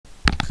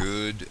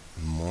Good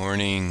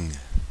morning,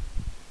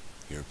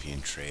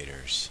 European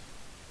traders.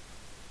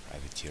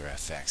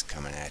 PrivateerFX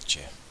coming at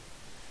you.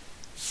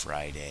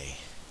 Friday,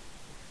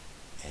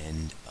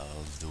 end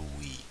of the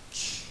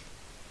week.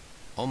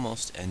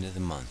 Almost end of the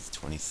month,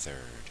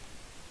 23rd.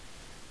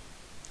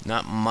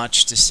 Not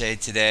much to say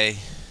today.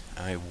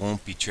 I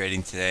won't be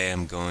trading today.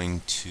 I'm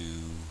going to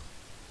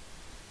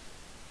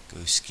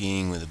go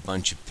skiing with a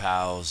bunch of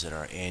pals at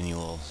our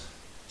annual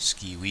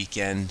ski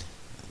weekend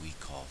that we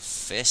call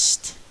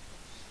FIST.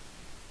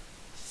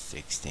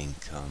 Fixed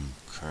income,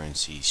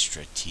 currency,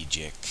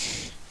 strategic.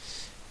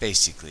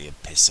 Basically a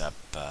piss up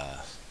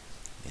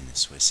in the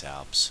Swiss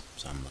Alps,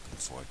 so I'm looking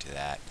forward to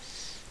that.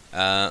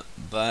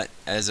 But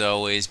as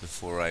always,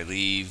 before I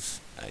leave,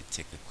 I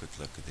take a quick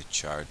look at the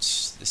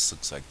charts. This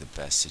looks like the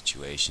best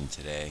situation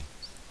today.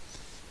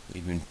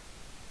 We've been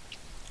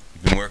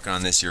working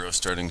on this euro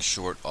sterling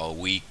short all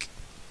week.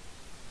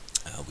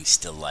 We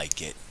still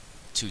like it.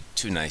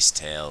 Two nice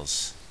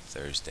tails.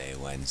 Thursday,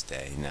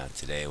 Wednesday. Now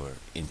today we're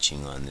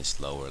inching on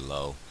this lower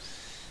low.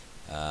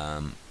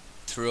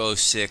 Through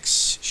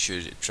 06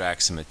 should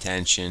attract some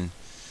attention.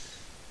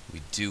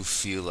 We do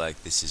feel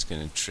like this is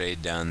going to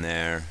trade down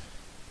there.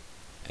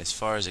 As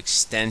far as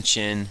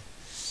extension,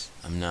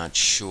 I'm not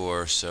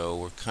sure, so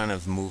we're kind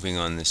of moving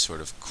on this sort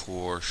of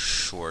core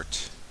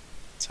short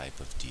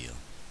type of deal.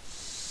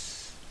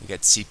 We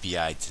got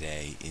CPI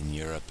today in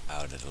Europe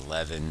out at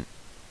 11.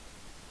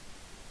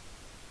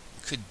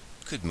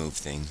 Could move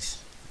things.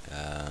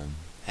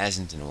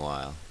 Hasn't in a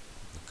while,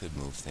 but could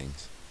move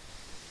things,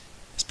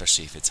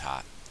 especially if it's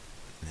hot.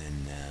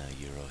 Then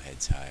euro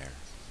heads higher,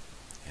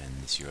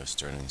 and this euro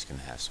sterling is going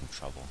to have some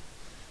trouble.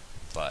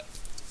 But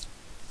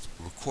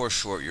we're core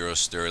short euro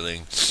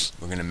sterling.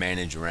 We're going to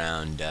manage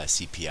around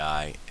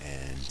CPI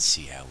and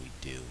see how we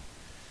do.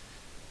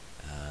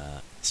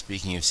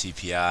 Speaking of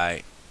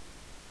CPI,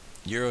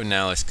 euro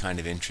now is kind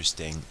of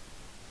interesting.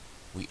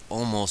 We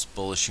almost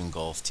bullish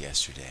engulfed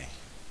yesterday,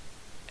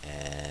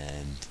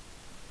 and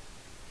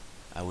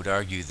I would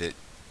argue that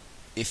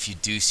if you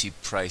do see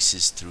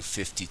prices through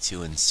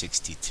 52 and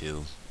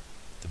 62,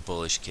 the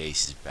bullish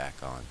case is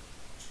back on.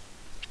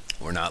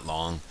 We're not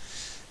long,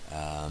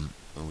 and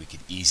we could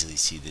easily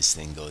see this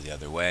thing go the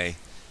other way.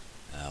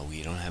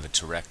 We don't have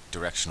a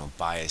directional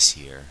bias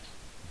here,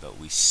 but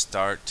we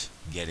start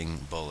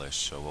getting bullish.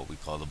 So what we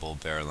call the bull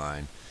bear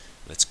line,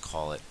 let's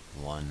call it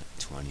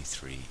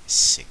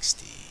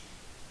 123.60.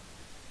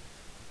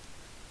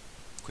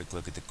 Quick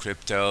look at the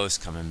cryptos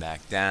coming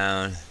back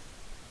down.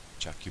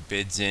 Chuck your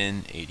bids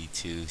in,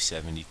 82,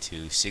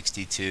 72,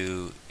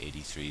 62,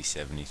 83,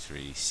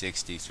 73,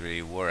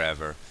 63,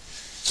 wherever.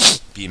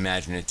 Be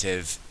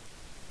imaginative,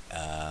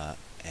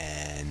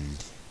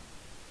 and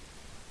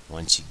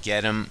once you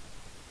get them,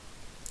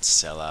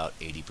 sell out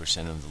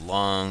 80% of the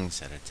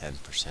longs at a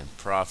 10%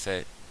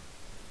 profit.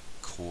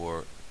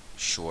 Core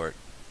short,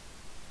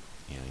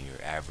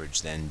 your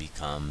average then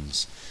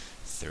becomes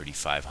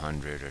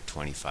 3,500 or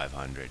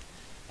 2,500,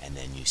 and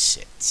then you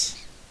sit.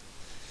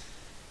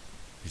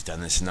 We've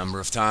done this a number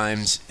of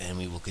times, and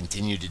we will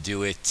continue to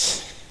do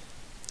it.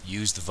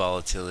 Use the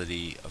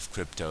volatility of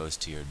cryptos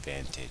to your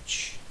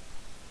advantage.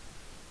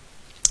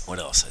 What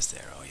else is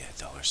there? Oh yeah,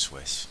 dollar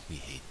Swiss. We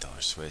hate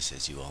dollar Swiss,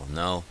 as you all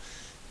know.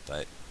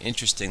 But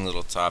interesting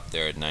little top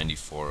there at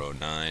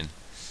 94.09.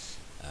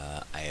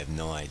 I have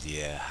no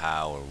idea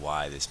how or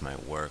why this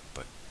might work,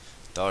 but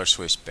dollar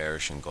Swiss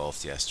bearish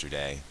engulfed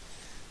yesterday.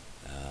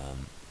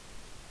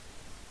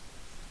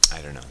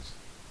 I don't know.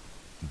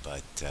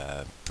 But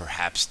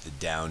perhaps the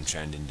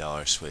downtrend in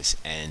dollar Swiss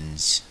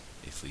ends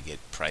if we get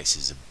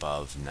prices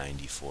above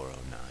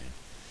 94.09.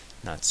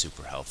 Not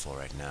super helpful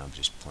right now. I'm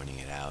just pointing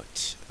it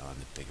out on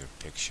the bigger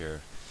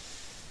picture.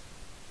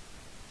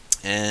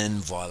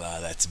 And voila,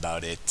 that's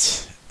about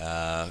it.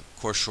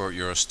 Core short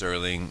euro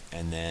sterling,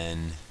 and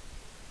then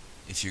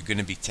if you're going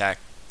to be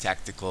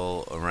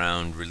tactical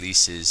around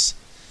releases,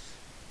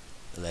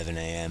 11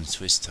 a.m.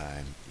 Swiss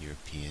time,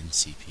 European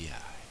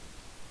CPI.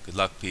 Good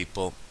luck,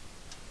 people.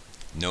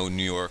 No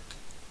New York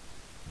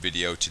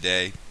video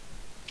today.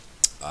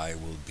 I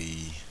will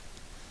be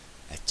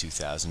at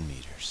 2,000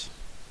 meters.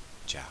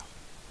 Ciao.